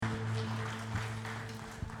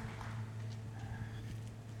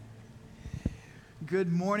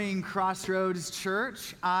Good morning, Crossroads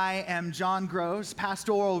Church. I am John Gross,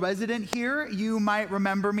 pastoral resident here. You might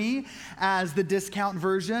remember me as the discount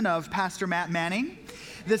version of Pastor Matt Manning.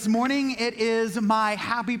 This morning, it is my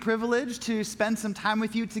happy privilege to spend some time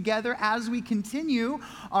with you together as we continue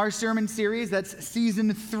our sermon series. That's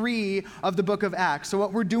season 3 of the book of Acts. So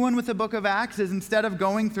what we're doing with the book of Acts is instead of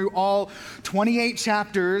going through all 28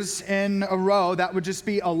 chapters in a row, that would just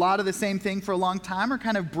be a lot of the same thing for a long time. We're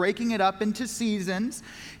kind of breaking it up into seasons,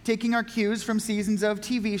 taking our cues from seasons of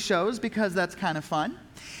TV shows because that's kind of fun.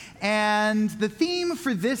 And the theme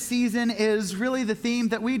for this season is really the theme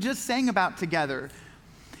that we just sang about together.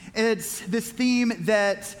 It's this theme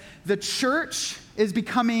that the church is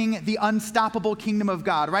becoming the unstoppable kingdom of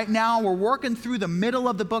God. Right now, we're working through the middle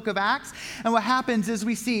of the book of Acts, and what happens is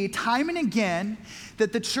we see time and again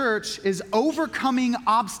that the church is overcoming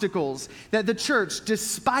obstacles, that the church,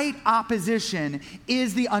 despite opposition,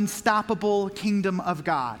 is the unstoppable kingdom of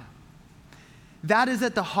God. That is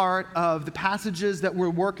at the heart of the passages that we're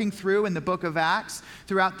working through in the book of Acts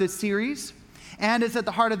throughout this series. And it's at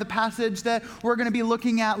the heart of the passage that we're going to be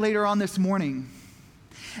looking at later on this morning.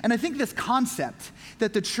 And I think this concept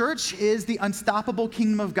that the church is the unstoppable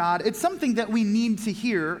kingdom of God, it's something that we need to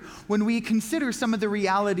hear when we consider some of the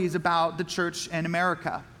realities about the church in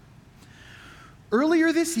America.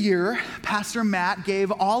 Earlier this year, Pastor Matt gave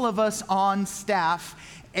all of us on staff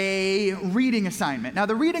a reading assignment. Now,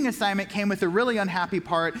 the reading assignment came with a really unhappy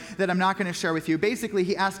part that I'm not going to share with you. Basically,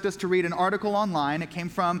 he asked us to read an article online. It came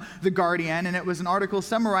from The Guardian, and it was an article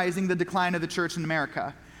summarizing the decline of the church in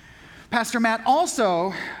America. Pastor Matt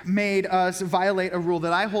also made us violate a rule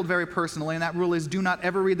that I hold very personally, and that rule is do not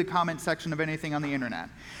ever read the comment section of anything on the internet.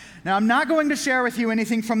 Now, I'm not going to share with you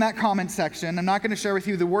anything from that comment section. I'm not going to share with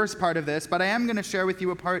you the worst part of this, but I am going to share with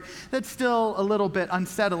you a part that's still a little bit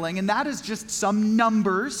unsettling, and that is just some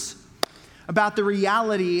numbers about the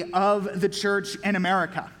reality of the church in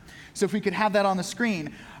America. So if we could have that on the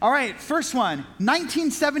screen. All right, first one,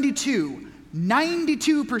 1972,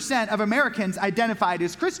 92% of Americans identified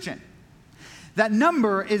as Christian. That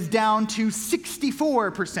number is down to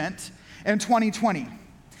 64% in 2020.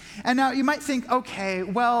 And now you might think, okay,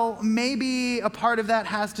 well, maybe a part of that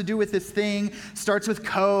has to do with this thing, starts with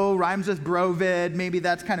co, rhymes with brovid, maybe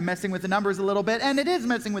that's kind of messing with the numbers a little bit, and it is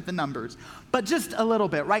messing with the numbers, but just a little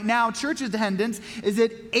bit. Right now, church attendance is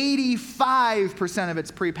at 85% of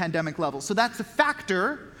its pre-pandemic level. So that's a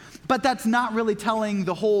factor, but that's not really telling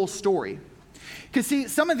the whole story. Because see,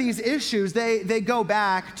 some of these issues, they go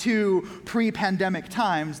back to pre-pandemic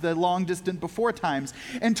times, the long distant before times.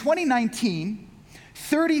 In 2019,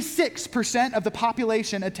 36% of the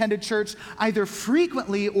population attended church either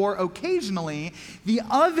frequently or occasionally. The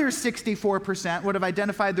other 64% would have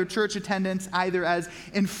identified their church attendance either as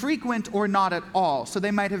infrequent or not at all. So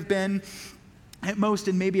they might have been at most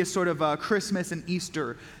in maybe a sort of a Christmas and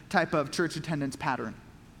Easter type of church attendance pattern.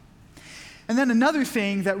 And then another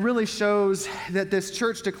thing that really shows that this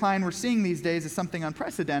church decline we're seeing these days is something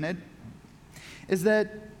unprecedented is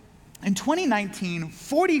that in 2019,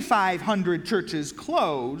 4,500 churches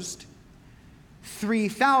closed,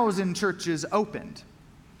 3,000 churches opened.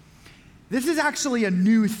 This is actually a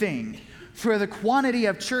new thing for the quantity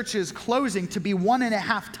of churches closing to be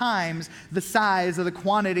 1.5 times the size of the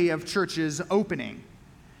quantity of churches opening.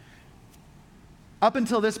 Up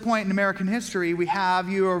until this point in American history, we have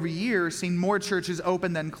year over year seen more churches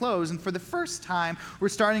open than close, and for the first time, we're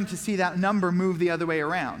starting to see that number move the other way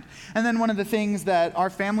around. And then one of the things that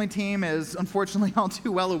our family team is unfortunately all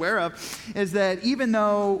too well aware of is that even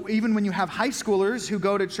when you have high schoolers who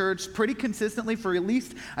go to church pretty consistently for at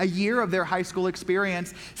least a year of their high school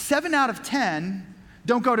experience, 7 out of 10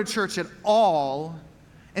 don't go to church at all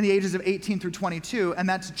in the ages of 18 through 22, and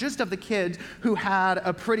that's just of the kids who had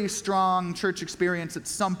a pretty strong church experience at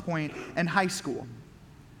some point in high school.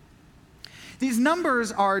 These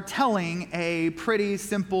numbers are telling a pretty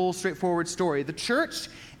simple, straightforward story. The church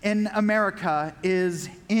in America is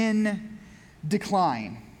in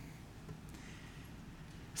decline.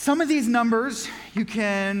 Some of these numbers, you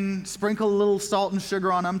can sprinkle a little salt and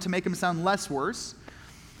sugar on them to make them sound less worse.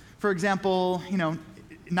 For example,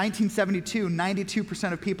 1972,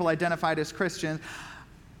 92% of people identified as Christians.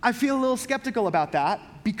 I feel a little skeptical about that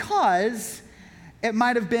because it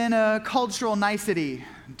might have been a cultural nicety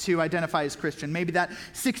to identify as Christian. Maybe that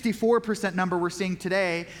 64% number we're seeing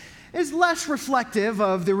today is less reflective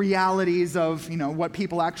of the realities of, what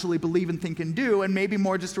people actually believe and think and do, and maybe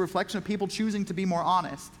more just a reflection of people choosing to be more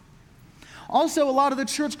honest. Also, a lot of the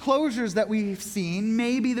church closures that we've seen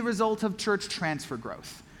may be the result of church transfer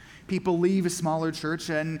growth. People leave a smaller church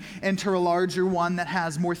and enter a larger one that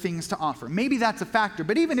has more things to offer. Maybe that's a factor,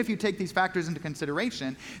 but even if you take these factors into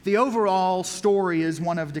consideration, the overall story is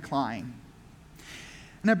one of decline.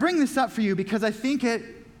 And I bring this up for you because I think it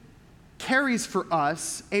carries for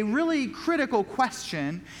us a really critical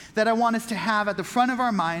question that I want us to have at the front of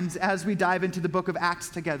our minds as we dive into the book of Acts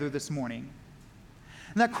together this morning.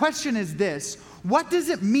 And that question is this: what does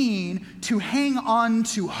it mean to hang on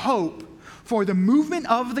to hope for the movement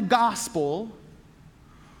of the gospel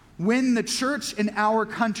when the church in our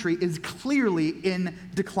country is clearly in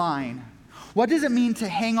decline? What does it mean to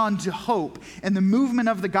hang on to hope in the movement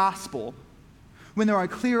of the gospel when there are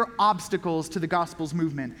clear obstacles to the gospel's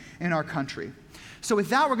movement in our country? So with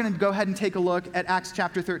that, we're going to go ahead and take a look at Acts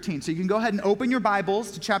chapter 13. So you can go ahead and open your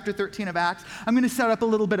Bibles to chapter 13 of Acts. I'm going to set up a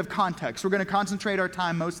little bit of context. We're going to concentrate our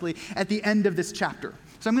time mostly at the end of this chapter.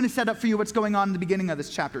 So I'm going to set up for you what's going on in the beginning of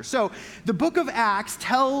this chapter. So the book of Acts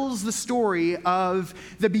tells the story of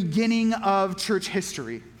the beginning of church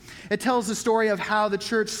history. It tells the story of how the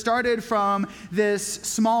church started from this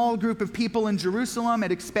small group of people in Jerusalem.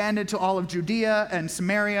 It expanded to all of Judea and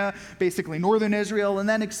Samaria, basically northern Israel, and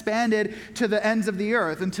then expanded to the ends of the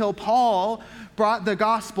earth until Paul brought the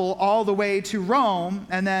gospel all the way to Rome.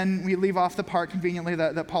 And then we leave off the part conveniently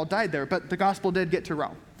that Paul died there, but the gospel did get to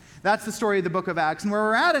Rome. That's the story of the book of Acts. And where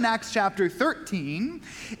we're at in Acts chapter 13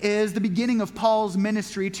 is the beginning of Paul's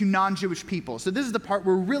ministry to non-Jewish people. So this is the part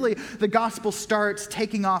where really the gospel starts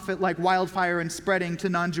taking off it like wildfire and spreading to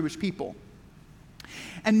non-Jewish people.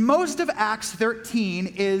 And most of Acts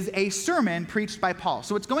 13 is a sermon preached by Paul.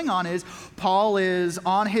 So what's going on is Paul is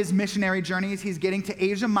on his missionary journeys. He's getting to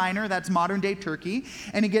Asia Minor, that's modern-day Turkey,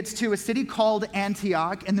 and he gets to a city called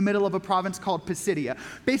Antioch in the middle of a province called Pisidia.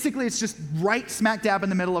 Basically, it's just right smack dab in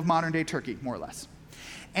the middle of modern-day Turkey, more or less.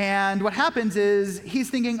 And what happens is he's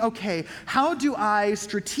thinking, okay, how do I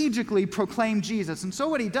strategically proclaim Jesus? And so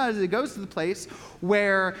what he does is he goes to the place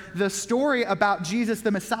where the story about Jesus the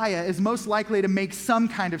Messiah is most likely to make some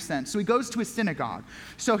kind of sense. So he goes to a synagogue.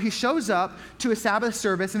 So he shows up to a Sabbath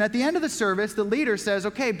service, and at the end of the service, the leader says,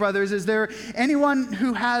 okay, brothers, is there anyone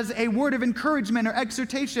who has a word of encouragement or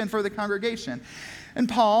exhortation for the congregation? And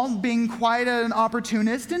Paul, being quite an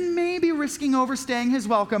opportunist and maybe risking overstaying his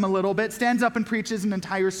welcome a little bit, stands up and preaches an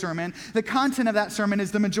entire sermon. The content of that sermon is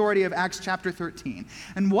the majority of Acts chapter 13.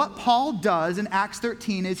 And what Paul does in Acts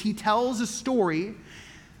 13 is he tells a story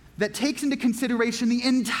that takes into consideration the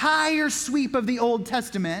entire sweep of the Old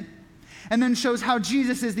Testament and then shows how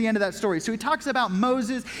Jesus is the end of that story. So he talks about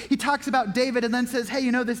Moses, he talks about David, and then says, hey,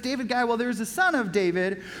 you know, this David guy, well, there's a son of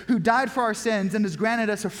David who died for our sins and has granted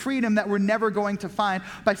us a freedom that we're never going to find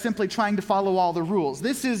by simply trying to follow all the rules.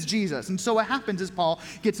 This is Jesus. And so what happens is Paul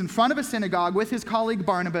gets in front of a synagogue with his colleague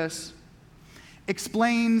Barnabas,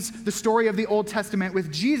 explains the story of the Old Testament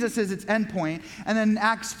with Jesus as its endpoint, and then in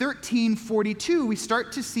Acts 13:42, we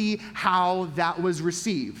start to see how that was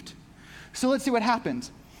received. So let's see what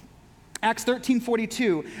happens. Acts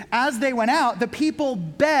 13:42, as they went out, the people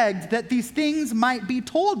begged that these things might be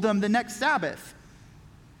told them the next Sabbath.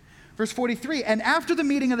 Verse 43, and after the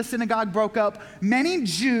meeting of the synagogue broke up, many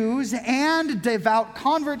Jews and devout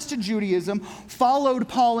converts to Judaism followed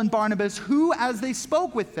Paul and Barnabas, who, as they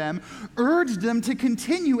spoke with them, urged them to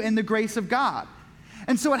continue in the grace of God.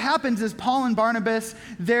 And so what happens is Paul and Barnabas,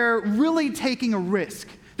 they're really taking a risk.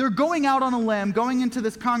 They're going out on a limb, going into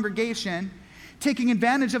this congregation, taking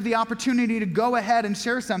advantage of the opportunity to go ahead and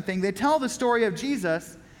share something. They tell the story of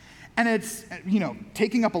Jesus, and it's,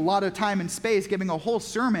 taking up a lot of time and space, giving a whole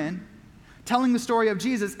sermon, telling the story of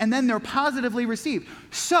Jesus, and then they're positively received.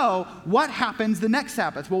 So what happens the next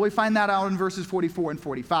Sabbath? Well, we find that out in verses 44 and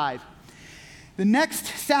 45. The next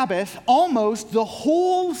Sabbath, almost the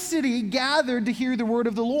whole city gathered to hear the word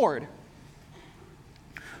of the Lord.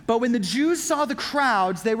 But when the Jews saw the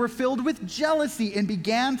crowds, they were filled with jealousy and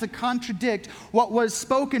began to contradict what was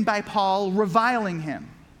spoken by Paul, reviling him.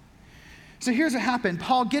 So here's what happened.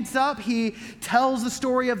 Paul gets up, he tells the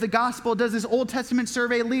story of the gospel, does his Old Testament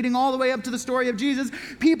survey leading all the way up to the story of Jesus.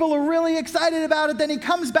 People are really excited about it. Then he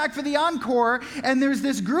comes back for the encore, and there's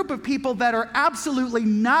this group of people that are absolutely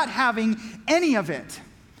not having any of it.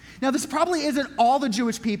 Now, this probably isn't all the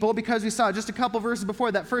Jewish people, because we saw just a couple verses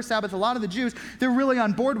before that first Sabbath, a lot of the Jews, they're really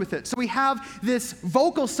on board with it. So we have this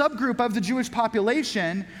vocal subgroup of the Jewish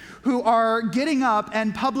population who are getting up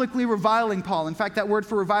and publicly reviling Paul. In fact, that word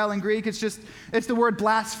for revile in Greek, it's the word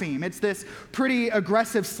blaspheme. It's this pretty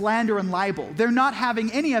aggressive slander and libel. They're not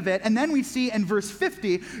having any of it. And then we see in verse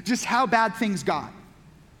 50 just how bad things got.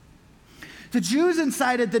 The Jews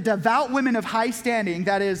incited the devout women of high standing,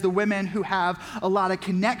 that is, the women who have a lot of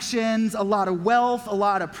connections, a lot of wealth, a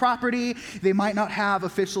lot of property. They might not have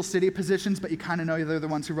official city positions, but you kind of know they're the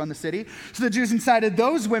ones who run the city. So the Jews incited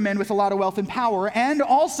those women with a lot of wealth and power, and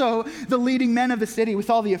also the leading men of the city with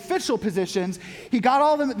all the official positions. He got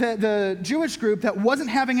all the Jewish group that wasn't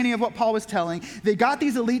having any of what Paul was telling. They got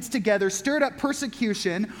these elites together, stirred up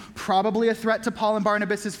persecution, probably a threat to Paul and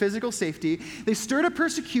Barnabas' physical safety. They stirred up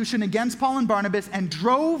persecution against Paul and Barnabas and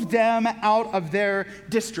drove them out of their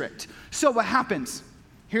district. So what happens?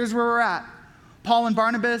 Here's where we're at. Paul and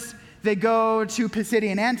Barnabas, they go to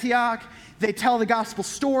Pisidian Antioch. They tell the gospel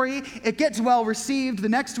story. It gets well received. The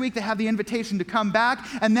next week they have the invitation to come back,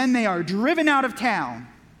 and then they are driven out of town.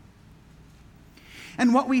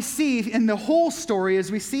 And what we see in the whole story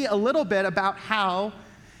is we see a little bit about how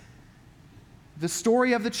the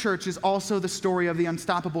story of the church is also the story of the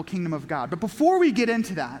unstoppable kingdom of God. But before we get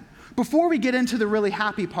into that, before we get into the really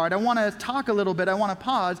happy part, I want to talk a little bit, I want to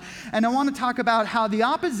pause, and I want to talk about how the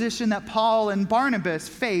opposition that Paul and Barnabas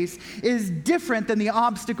face is different than the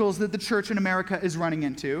obstacles that the church in America is running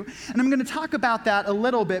into. And I'm going to talk about that a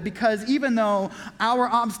little bit because even though our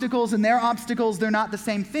obstacles and their obstacles, they're not the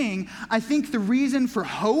same thing, I think the reason for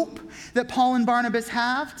hope that Paul and Barnabas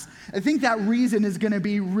have, I think that reason is going to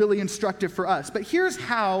be really instructive for us. But here's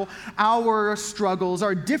how our struggles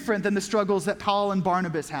are different than the struggles that Paul and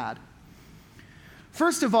Barnabas had.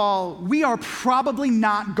 First of all, we are probably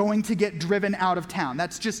not going to get driven out of town.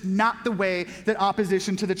 That's just not the way that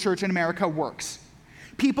opposition to the church in America works.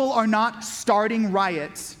 People are not starting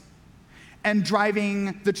riots and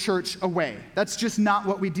driving the church away. That's just not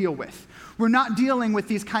what we deal with. We're not dealing with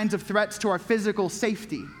these kinds of threats to our physical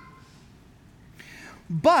safety.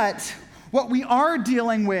 But what we are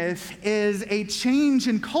dealing with is a change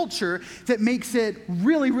in culture that makes it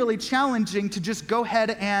really, really challenging to just go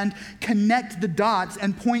ahead and connect the dots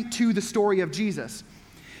and point to the story of Jesus.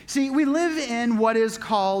 See, we live in what is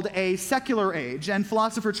called a secular age, and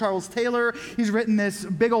philosopher Charles Taylor, he's written this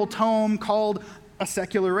big old tome called A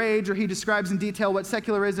Secular Age, where he describes in detail what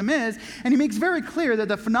secularism is, and he makes very clear that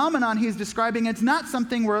the phenomenon he's describing, it's not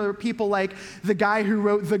something where people like the guy who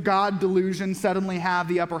wrote The God Delusion suddenly have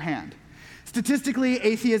the upper hand. Statistically,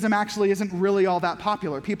 atheism actually isn't really all that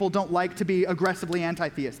popular. People don't like to be aggressively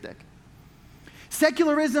anti-theistic.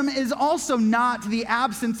 Secularism is also not the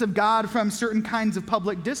absence of God from certain kinds of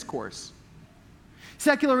public discourse.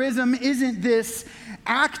 Secularism isn't this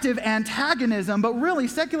active antagonism, but really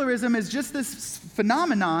secularism is just this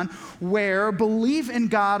phenomenon where belief in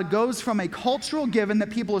God goes from a cultural given that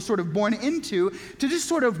people are sort of born into to just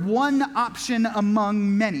sort of one option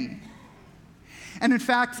among many. And in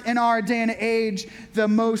fact, in our day and age, the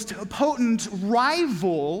most potent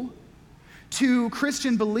rival to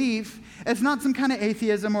Christian belief is not some kind of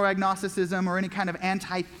atheism or agnosticism or any kind of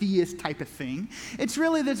anti-theist type of thing. It's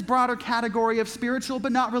really this broader category of spiritual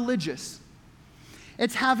but not religious.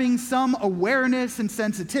 It's having some awareness and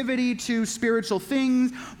sensitivity to spiritual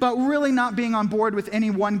things, but really not being on board with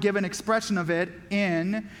any one given expression of it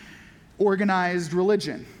in organized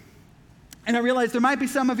religion. And I realize there might be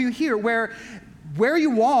some of you here where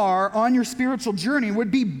you are on your spiritual journey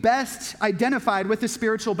would be best identified with the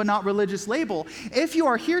spiritual but not religious label. If you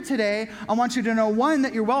are here today, I want you to know, one,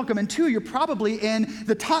 that you're welcome, and two, you're probably in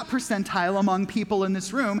the top percentile among people in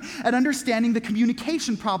this room at understanding the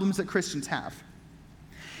communication problems that Christians have.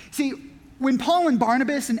 See, when Paul and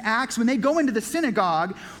Barnabas in Acts, when they go into the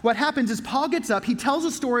synagogue, what happens is Paul gets up, he tells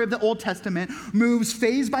a story of the Old Testament, moves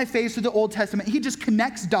phase by phase through the Old Testament, he just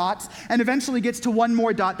connects dots and eventually gets to one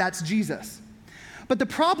more dot, that's Jesus. But the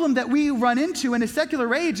problem that we run into in a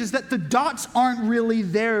secular age is that the dots aren't really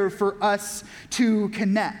there for us to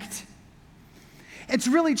connect. It's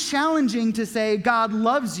really challenging to say God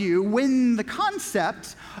loves you when the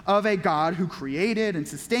concept of a God who created and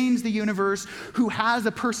sustains the universe, who has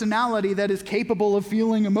a personality that is capable of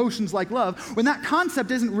feeling emotions like love, when that concept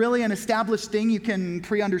isn't really an established thing you can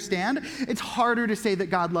pre-understand, it's harder to say that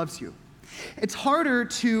God loves you. It's harder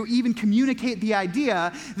to even communicate the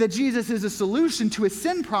idea that Jesus is a solution to a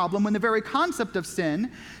sin problem when the very concept of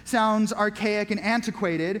sin sounds archaic and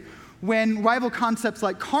antiquated, when rival concepts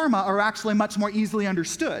like karma are actually much more easily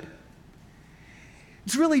understood.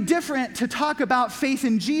 It's really different to talk about faith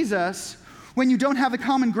in Jesus when you don't have a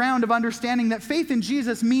common ground of understanding that faith in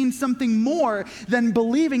Jesus means something more than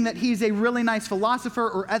believing that he's a really nice philosopher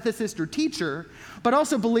or ethicist or teacher, but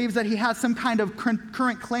also believes that he has some kind of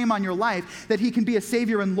current claim on your life, that he can be a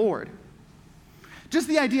savior and Lord. Just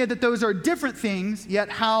the idea that those are different things, yet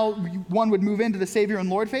how one would move into the Savior and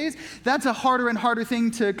Lord phase, that's a harder and harder thing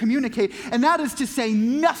to communicate. And that is to say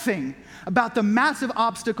nothing about the massive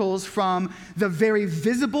obstacles from the very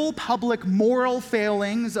visible public moral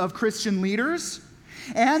failings of Christian leaders,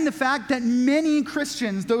 and the fact that many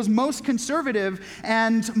Christians, those most conservative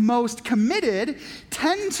and most committed,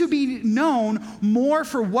 tend to be known more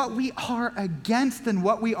for what we are against than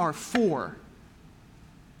what we are for.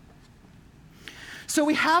 So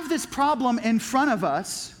we have this problem in front of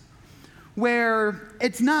us where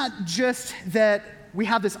it's not just that we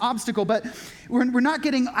have this obstacle, but we're not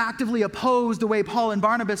getting actively opposed the way Paul and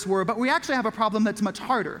Barnabas were, but we actually have a problem that's much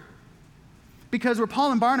harder. Because where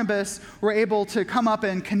Paul and Barnabas were able to come up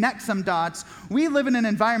and connect some dots, we live in an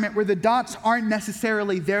environment where the dots aren't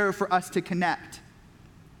necessarily there for us to connect.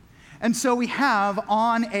 And so we have,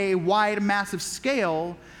 on a wide, massive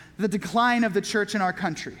scale, the decline of the church in our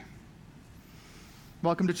country.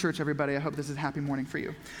 Welcome to church, everybody. I hope this is a happy morning for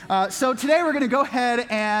you. So today we're going to go ahead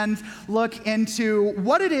and look into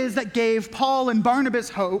what it is that gave Paul and Barnabas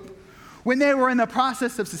hope when they were in the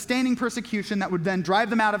process of sustaining persecution that would then drive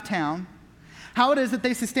them out of town, how it is that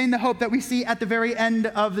they sustained the hope that we see at the very end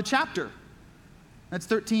of the chapter. That's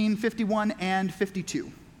 13, 51, and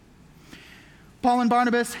 52. Paul and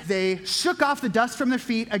Barnabas, they shook off the dust from their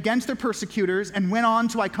feet against their persecutors and went on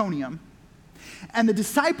to Iconium. And the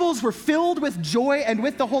disciples were filled with joy and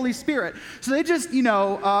with the Holy Spirit. So they just,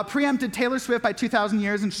 preempted Taylor Swift by 2,000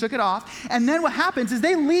 years and shook it off. And then what happens is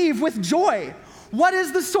they leave with joy. What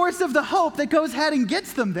is the source of the hope that goes ahead and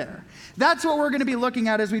gets them there? That's what we're going to be looking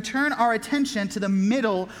at as we turn our attention to the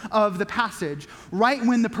middle of the passage, right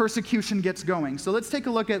when the persecution gets going. So let's take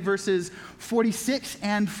a look at verses 46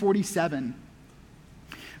 and 47.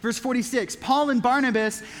 Verse 46, Paul and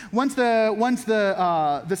Barnabas, once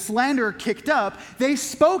the slander kicked up, they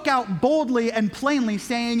spoke out boldly and plainly,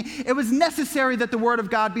 saying it was necessary that the word of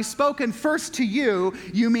God be spoken first to you,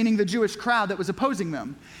 you meaning the Jewish crowd that was opposing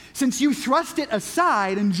them. Since you thrust it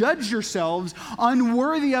aside and judge yourselves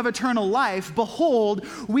unworthy of eternal life, behold,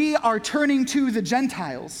 we are turning to the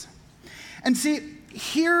Gentiles. And see,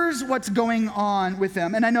 here's what's going on with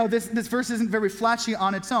them. And I know this verse isn't very flashy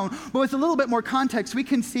on its own, but with a little bit more context, we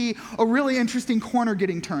can see a really interesting corner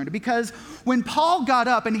getting turned. Because when Paul got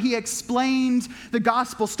up and he explained the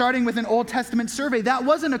gospel, starting with an Old Testament survey, that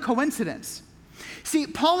wasn't a coincidence. See,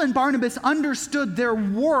 Paul and Barnabas understood their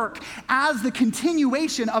work as the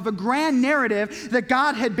continuation of a grand narrative that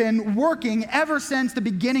God had been working ever since the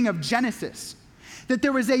beginning of Genesis. That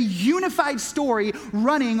there was a unified story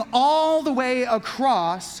running all the way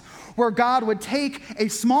across where God would take a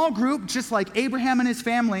small group, just like Abraham and his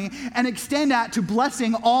family, and extend that to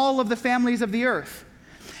blessing all of the families of the earth.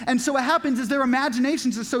 And so what happens is their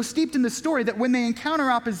imaginations are so steeped in the story that when they encounter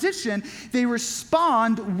opposition, they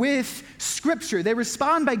respond with Scripture. They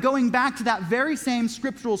respond by going back to that very same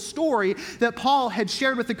scriptural story that Paul had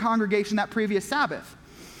shared with the congregation that previous Sabbath.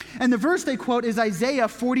 And the verse they quote is Isaiah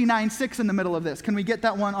 49:6 in the middle of this. Can we get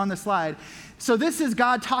that one on the slide? So this is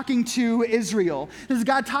God talking to Israel. This is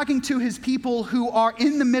God talking to his people who are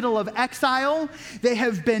in the middle of exile. They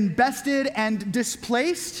have been bested and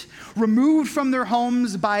displaced, removed from their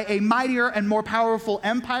homes by a mightier and more powerful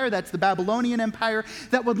empire, that's the Babylonian Empire,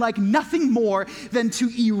 that would like nothing more than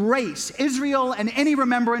to erase Israel and any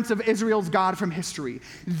remembrance of Israel's God from history.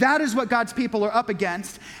 That is what God's people are up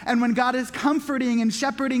against. And when God is comforting and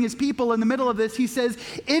shepherding his people in the middle of this, he says,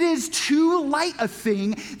 it is too light a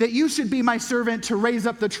thing that you should be my servant to raise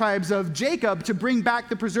up the tribes of Jacob, to bring back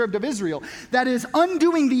the preserved of Israel. That is,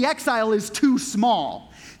 undoing the exile is too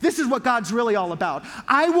small. This is what God's really all about.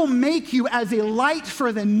 I will make you as a light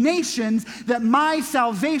for the nations, that my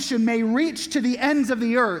salvation may reach to the ends of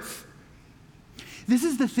the earth. This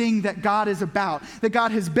is the thing that God is about, that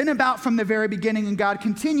God has been about from the very beginning, and God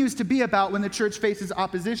continues to be about when the church faces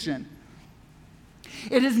opposition.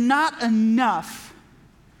 It is not enough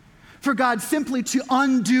for God simply to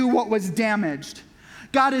undo what was damaged.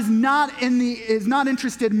 God is not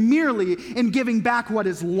interested merely in giving back what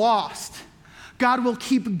is lost. God will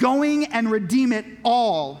keep going and redeem it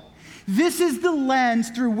all. This is the lens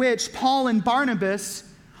through which Paul and Barnabas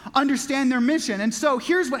understand their mission. And so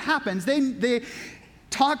here's what happens. They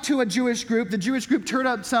talk to a Jewish group. The Jewish group turned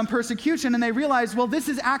up some persecution, and they realize, well, this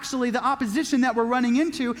is actually the opposition that we're running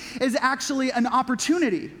into is actually an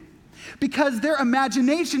opportunity. because their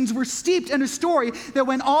imaginations were steeped in a story that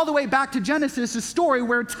went all the way back to Genesis, a story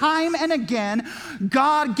where time and again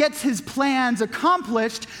God gets his plans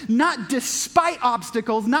accomplished, not despite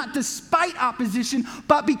obstacles, not despite opposition,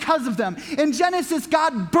 but because of them. In Genesis,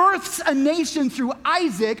 God births a nation through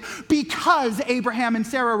Isaac because Abraham and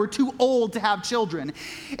Sarah were too old to have children.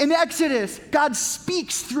 In Exodus, God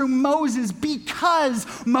speaks through Moses because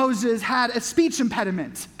Moses had a speech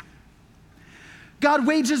impediment. God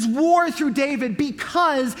wages war through David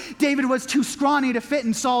because David was too scrawny to fit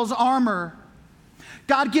in Saul's armor.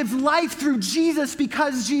 God gives life through Jesus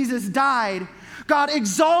because Jesus died. God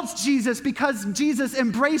exalts Jesus because Jesus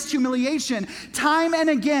embraced humiliation. Time and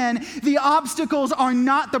again, the obstacles are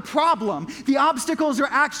not the problem. The obstacles are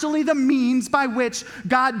actually the means by which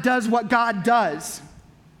God does what God does.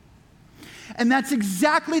 And that's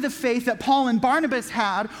exactly the faith that Paul and Barnabas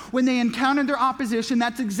had when they encountered their opposition.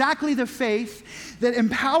 That's exactly the faith that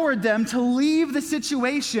empowered them to leave the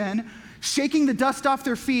situation, shaking the dust off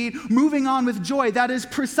their feet, moving on with joy. That is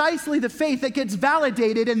precisely the faith that gets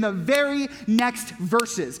validated in the very next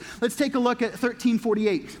verses. Let's take a look at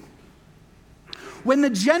 13:48. When the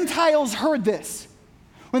Gentiles heard this,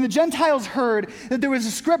 when the Gentiles heard that there was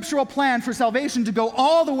a scriptural plan for salvation to go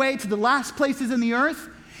all the way to the last places in the earth,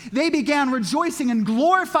 they began rejoicing and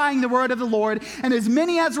glorifying the word of the Lord, and as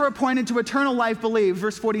many as were appointed to eternal life believed.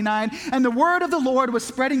 Verse 49, and the word of the Lord was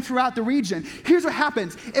spreading throughout the region. Here's what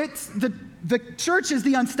happens. It's the church is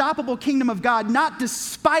the unstoppable kingdom of God, not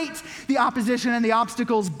despite the opposition and the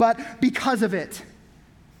obstacles, but because of it.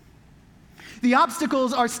 The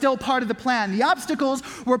obstacles are still part of the plan. The obstacles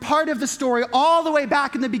were part of the story all the way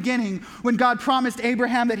back in the beginning when God promised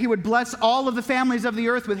Abraham that he would bless all of the families of the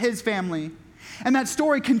earth with his family. And that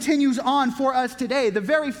story continues on for us today. The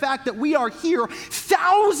very fact that we are here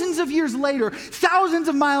thousands of years later, thousands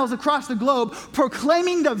of miles across the globe,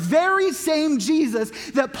 proclaiming the very same Jesus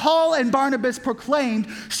that Paul and Barnabas proclaimed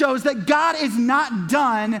shows that God is not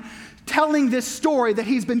done telling this story that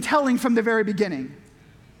he's been telling from the very beginning.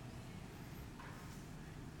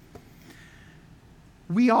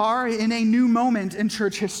 We are in a new moment in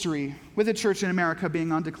church history, with the church in America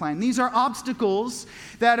being on decline. These are obstacles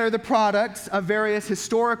that are the products of various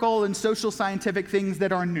historical and social scientific things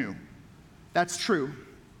that are new. That's true.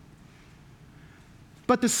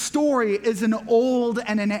 But the story is an old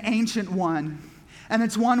and an ancient one. And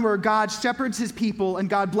it's one where God shepherds his people, and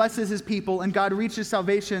God blesses his people, and God reaches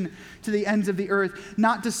salvation to the ends of the earth,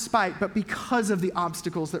 not despite, but because of the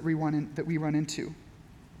obstacles that we run into.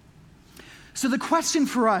 So the question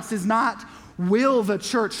for us is not, will the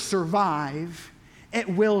church survive? It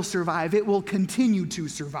will survive. It will continue to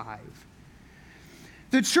survive.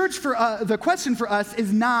 The question for us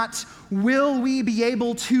is not, will we be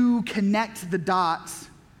able to connect the dots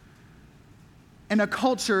in a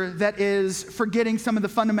culture that is forgetting some of the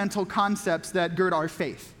fundamental concepts that gird our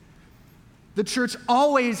faith? The church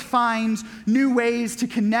always finds new ways to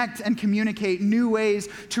connect and communicate, new ways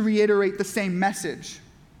to reiterate the same message.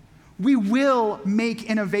 We will make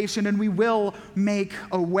innovation, and we will make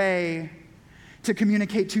a way to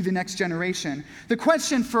communicate to the next generation. The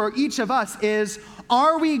question for each of us is,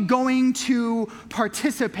 are we going to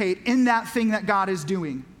participate in that thing that God is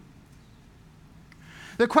doing?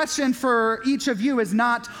 The question for each of you is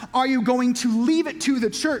not, are you going to leave it to the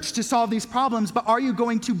church to solve these problems, but are you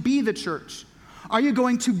going to be the church? Are you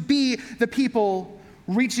going to be the people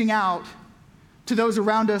reaching out to those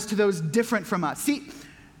around us, to those different from us? See,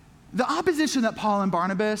 the opposition that Paul and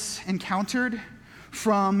Barnabas encountered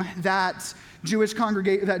from that Jewish part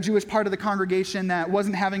of the congregation that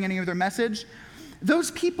wasn't having any of their message,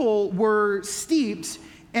 those people were steeped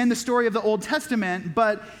in the story of the Old Testament,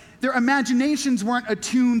 but their imaginations weren't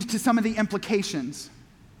attuned to some of the implications.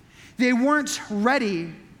 They weren't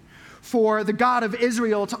ready for the God of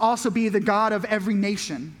Israel to also be the God of every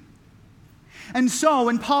nation. And so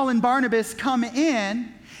when Paul and Barnabas come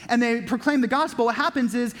in and they proclaim the gospel, what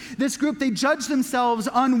happens is this group, they judge themselves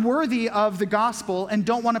unworthy of the gospel and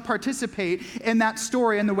don't want to participate in that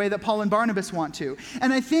story in the way that Paul and Barnabas want to.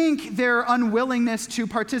 And I think their unwillingness to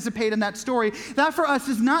participate in that story, that for us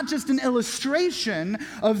is not just an illustration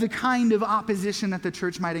of the kind of opposition that the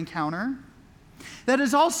church might encounter. That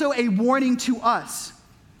is also a warning to us,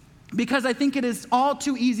 because I think it is all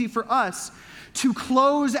too easy for us to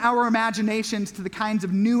close our imaginations to the kinds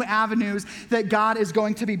of new avenues that God is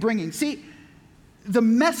going to be bringing. See, the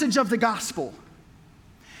message of the gospel,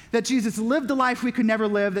 that Jesus lived the life we could never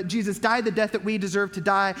live, that Jesus died the death that we deserve to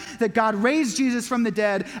die, that God raised Jesus from the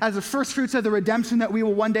dead as the first fruits of the redemption that we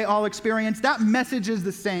will one day all experience, that message is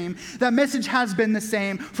the same. That message has been the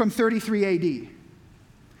same from 33 AD.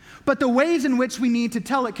 but the ways in which we need to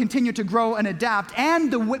tell it continue to grow and adapt,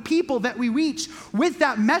 and the people that we reach with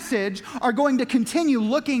that message are going to continue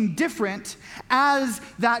looking different as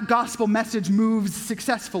that gospel message moves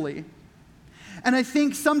successfully. And I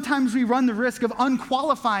think sometimes we run the risk of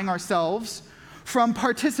unqualifying ourselves from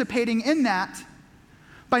participating in that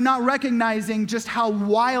by not recognizing just how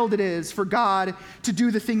wild it is for God to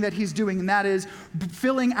do the thing that he's doing, and that is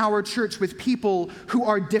filling our church with people who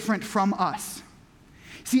are different from us.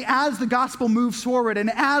 See, as the gospel moves forward and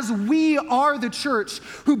as we are the church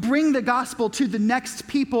who bring the gospel to the next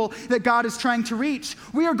people that God is trying to reach,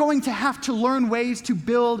 we are going to have to learn ways to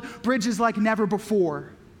build bridges like never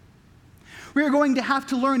before. We are going to have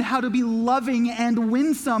to learn how to be loving and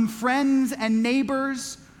winsome friends and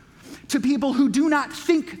neighbors to people who do not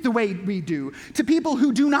think the way we do, to people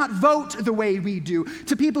who do not vote the way we do,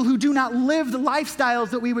 to people who do not live the lifestyles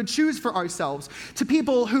that we would choose for ourselves, to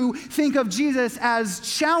people who think of Jesus as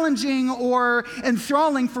challenging or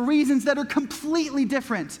enthralling for reasons that are completely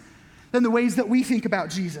different than the ways that we think about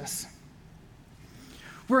Jesus.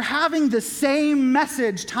 We're having the same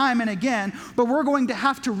message time and again, but we're going to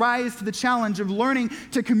have to rise to the challenge of learning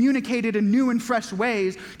to communicate it in new and fresh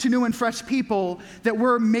ways to new and fresh people that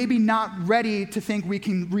we're maybe not ready to think we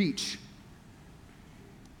can reach.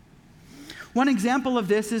 One example of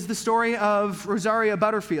this is the story of Rosaria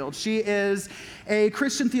Butterfield. She is a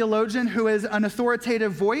Christian theologian who is an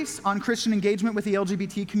authoritative voice on Christian engagement with the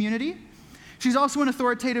LGBT community. She's also an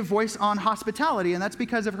authoritative voice on hospitality, and that's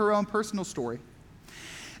because of her own personal story.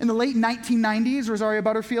 In the late 1990s, Rosaria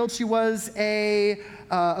Butterfield, she was a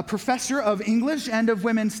professor of English and of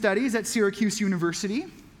women's studies at Syracuse University.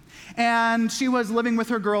 And she was living with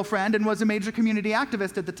her girlfriend and was a major community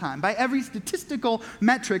activist at the time. By every statistical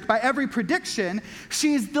metric, by every prediction,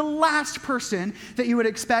 she's the last person that you would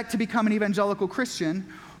expect to become an evangelical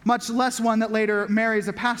Christian, much less one that later marries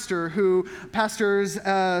a pastor who pastors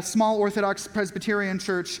a small Orthodox Presbyterian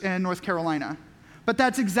church in North Carolina. But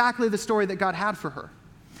that's exactly the story that God had for her.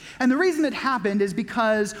 And the reason it happened is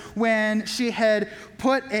because when she had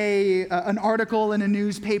put an article in a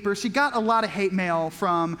newspaper, she got a lot of hate mail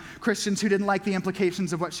from Christians who didn't like the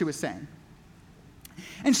implications of what she was saying.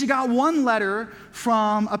 And she got one letter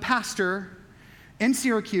from a pastor in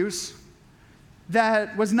Syracuse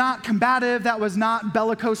that was not combative, that was not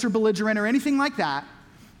bellicose or belligerent or anything like that.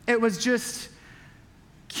 It was just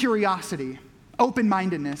curiosity,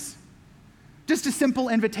 open-mindedness, just a simple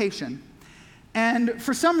invitation. And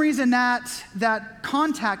for some reason, that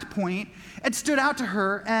contact point, it stood out to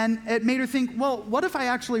her, and it made her think, well, what if I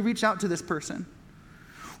actually reach out to this person?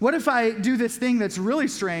 What if I do this thing that's really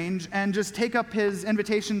strange and just take up his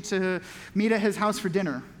invitation to meet at his house for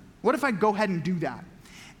dinner? What if I go ahead and do that?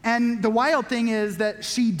 And the wild thing is that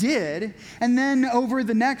she did, and then over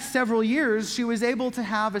the next several years, she was able to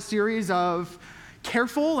have a series of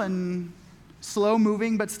careful and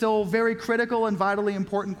slow-moving, but still very critical and vitally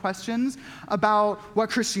important questions about what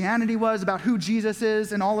Christianity was, about who Jesus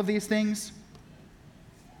is, and all of these things.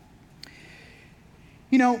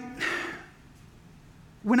 You know,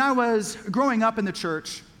 when I was growing up in the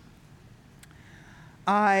church,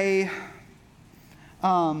 my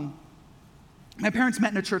parents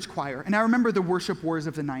met in a church choir, and I remember the worship wars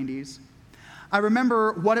of the 90s. I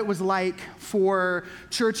remember what it was like for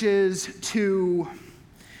churches to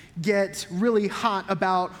get really hot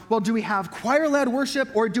about, well, do we have choir-led worship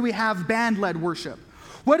or do we have band-led worship?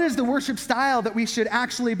 What is the worship style that we should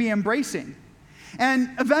actually be embracing? And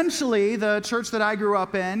eventually, the church that I grew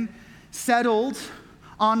up in settled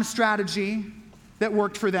on a strategy that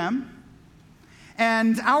worked for them.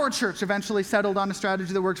 And our church eventually settled on a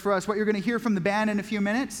strategy that worked for us. What you're going to hear from the band in a few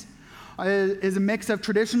minutes is a mix of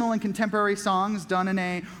traditional and contemporary songs done in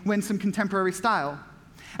a winsome contemporary style.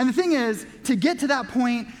 And the thing is, to get to that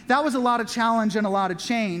point, that was a lot of challenge and a lot of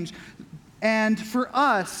change. And for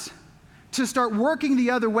us to start working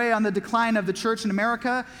the other way on the decline of the church in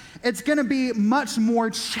America, it's going to be much more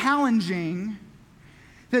challenging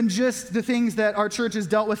than just the things that our churches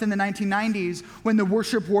dealt with in the 1990s when the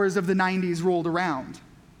worship wars of the 90s rolled around.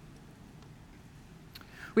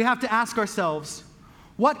 We have to ask ourselves,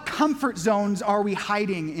 what comfort zones are we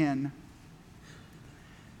hiding in?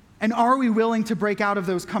 And are we willing to break out of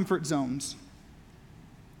those comfort zones?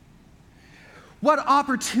 What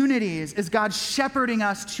opportunities is God shepherding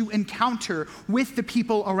us to encounter with the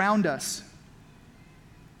people around us?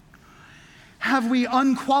 Have we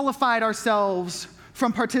unqualified ourselves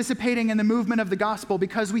from participating in the movement of the gospel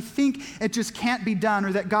because we think it just can't be done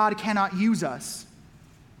or that God cannot use us?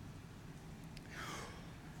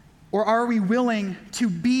 Or are we willing to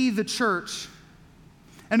be the church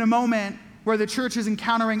in a moment where the church is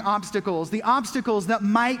encountering obstacles, the obstacles that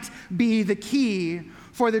might be the key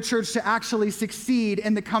for the church to actually succeed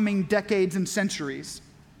in the coming decades and centuries.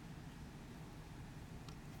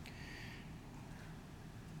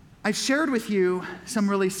 I shared with you some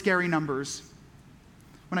really scary numbers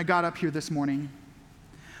when I got up here this morning,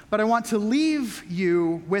 but I want to leave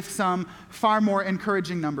you with some far more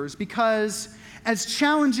encouraging numbers, because as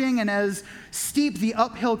challenging and as steep the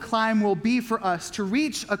uphill climb will be for us to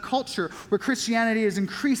reach a culture where Christianity is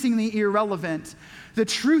increasingly irrelevant, the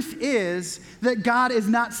truth is that God is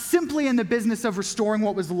not simply in the business of restoring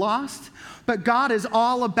what was lost, but God is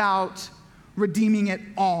all about redeeming it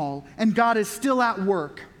all, and God is still at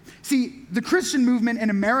work. See, the Christian movement in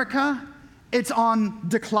America, it's on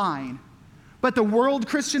decline. But the world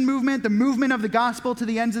Christian movement, the movement of the gospel to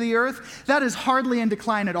the ends of the earth, that is hardly in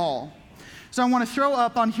decline at all. So I want to throw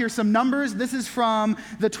up on here some numbers. This is from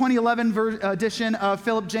the 2011 edition of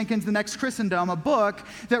Philip Jenkins' The Next Christendom, a book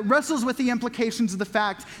that wrestles with the implications of the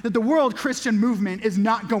fact that the world Christian movement is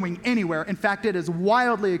not going anywhere. In fact, it is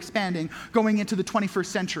wildly expanding going into the 21st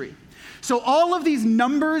century. So all of these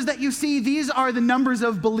numbers that you see, these are the numbers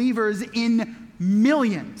of believers in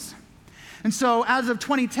millions. And so as of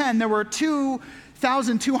 2010, there were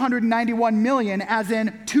 2,291 million, as in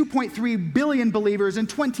 2.3 billion believers. In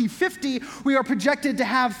 2050, we are projected to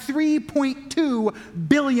have 3.2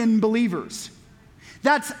 billion believers.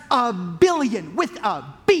 That's a billion with a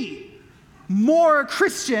B. More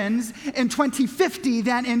Christians in 2050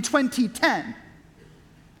 than in 2010.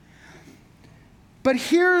 But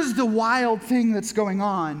here's the wild thing that's going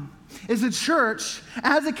on, is the church,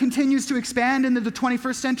 as it continues to expand into the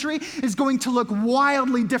 21st century, is going to look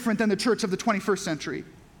wildly different than the church of the 21st century.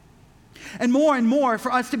 And more,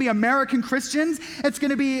 for us to be American Christians, it's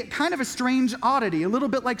going to be kind of a strange oddity, a little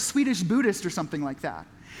bit like Swedish Buddhist or something like that.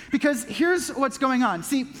 Because here's what's going on.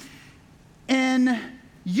 See, in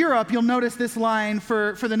Europe, you'll notice this line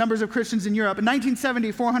for the numbers of Christians in Europe. In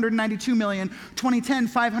 1970, 492 million. 2010,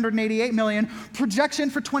 588 million.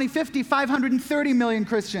 Projection for 2050, 530 million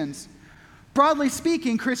Christians. Broadly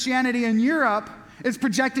speaking, Christianity in Europe is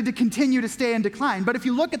projected to continue to stay in decline. But if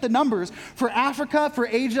you look at the numbers for Africa, for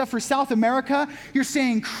Asia, for South America, you're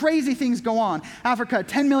seeing crazy things go on. Africa,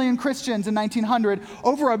 10 million Christians in 1900,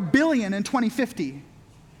 over a billion in 2050.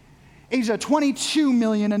 Asia, 22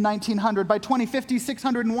 million in 1900. By 2050,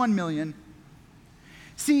 601 million.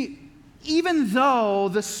 See, even though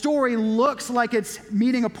the story looks like it's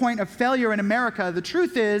meeting a point of failure in America, the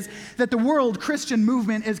truth is that the world Christian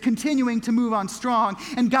movement is continuing to move on strong,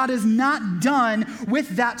 and God is not done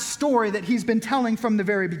with that story that he's been telling from the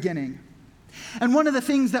very beginning. And one of the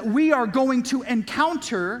things that we are going to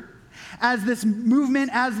encounter as this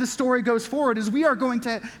movement, as the story goes forward, is we are going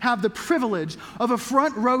to have the privilege of a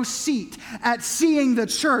front row seat at seeing the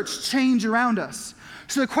church change around us.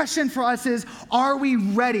 So the question for us is, are we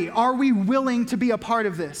ready? Are we willing to be a part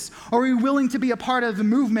of this? Are we willing to be a part of the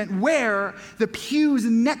movement where the pews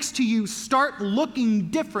next to you start looking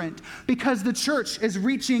different because the church is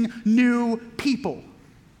reaching new people?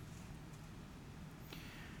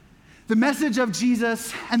 The message of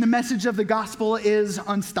Jesus and the message of the gospel is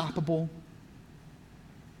unstoppable.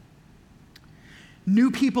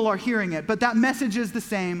 New people are hearing it, but that message is the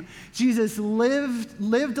same. Jesus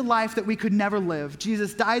lived a life that we could never live.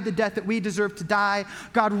 Jesus died the death that we deserve to die.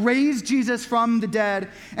 God raised Jesus from the dead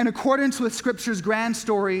in accordance with Scripture's grand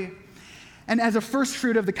story and as a first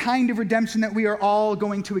fruit of the kind of redemption that we are all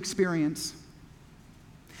going to experience.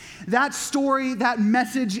 That story, that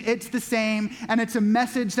message, it's the same, and it's a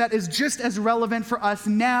message that is just as relevant for us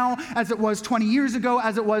now as it was 20 years ago,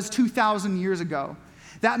 as it was 2,000 years ago.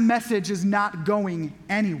 That message is not going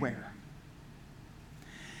anywhere.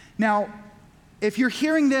 Now, if you're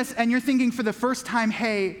hearing this and you're thinking for the first time,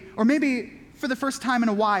 hey, or maybe for the first time in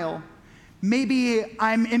a while, maybe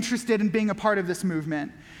I'm interested in being a part of this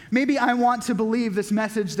movement. Maybe I want to believe this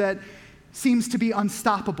message that seems to be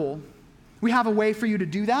unstoppable. We have a way for you to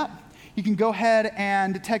do that. You can go ahead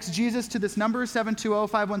and text Jesus to this number,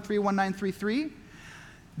 720-513-1933.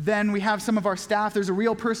 Then we have some of our staff. There's a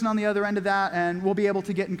real person on the other end of that, and we'll be able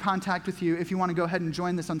to get in contact with you if you want to go ahead and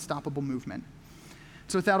join this unstoppable movement.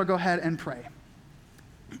 So with that, I'll go ahead and pray.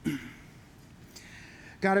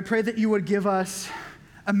 God, I pray that you would give us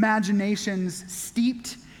imaginations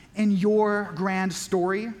steeped in your grand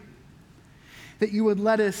story, that you would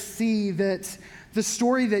let us see that the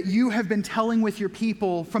story that you have been telling with your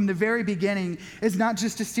people from the very beginning is not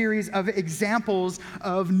just a series of examples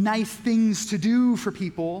of nice things to do for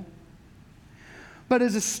people, but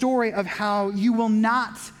is a story of how you will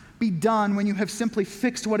not be done when you have simply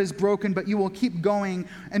fixed what is broken, but you will keep going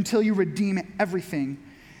until you redeem everything.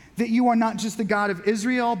 that you are not just the God of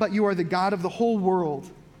Israel, but you are the God of the whole world,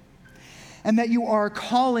 and that you are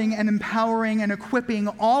calling and empowering and equipping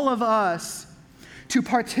all of us to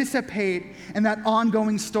participate in that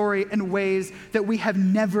ongoing story in ways that we have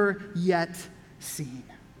never yet seen.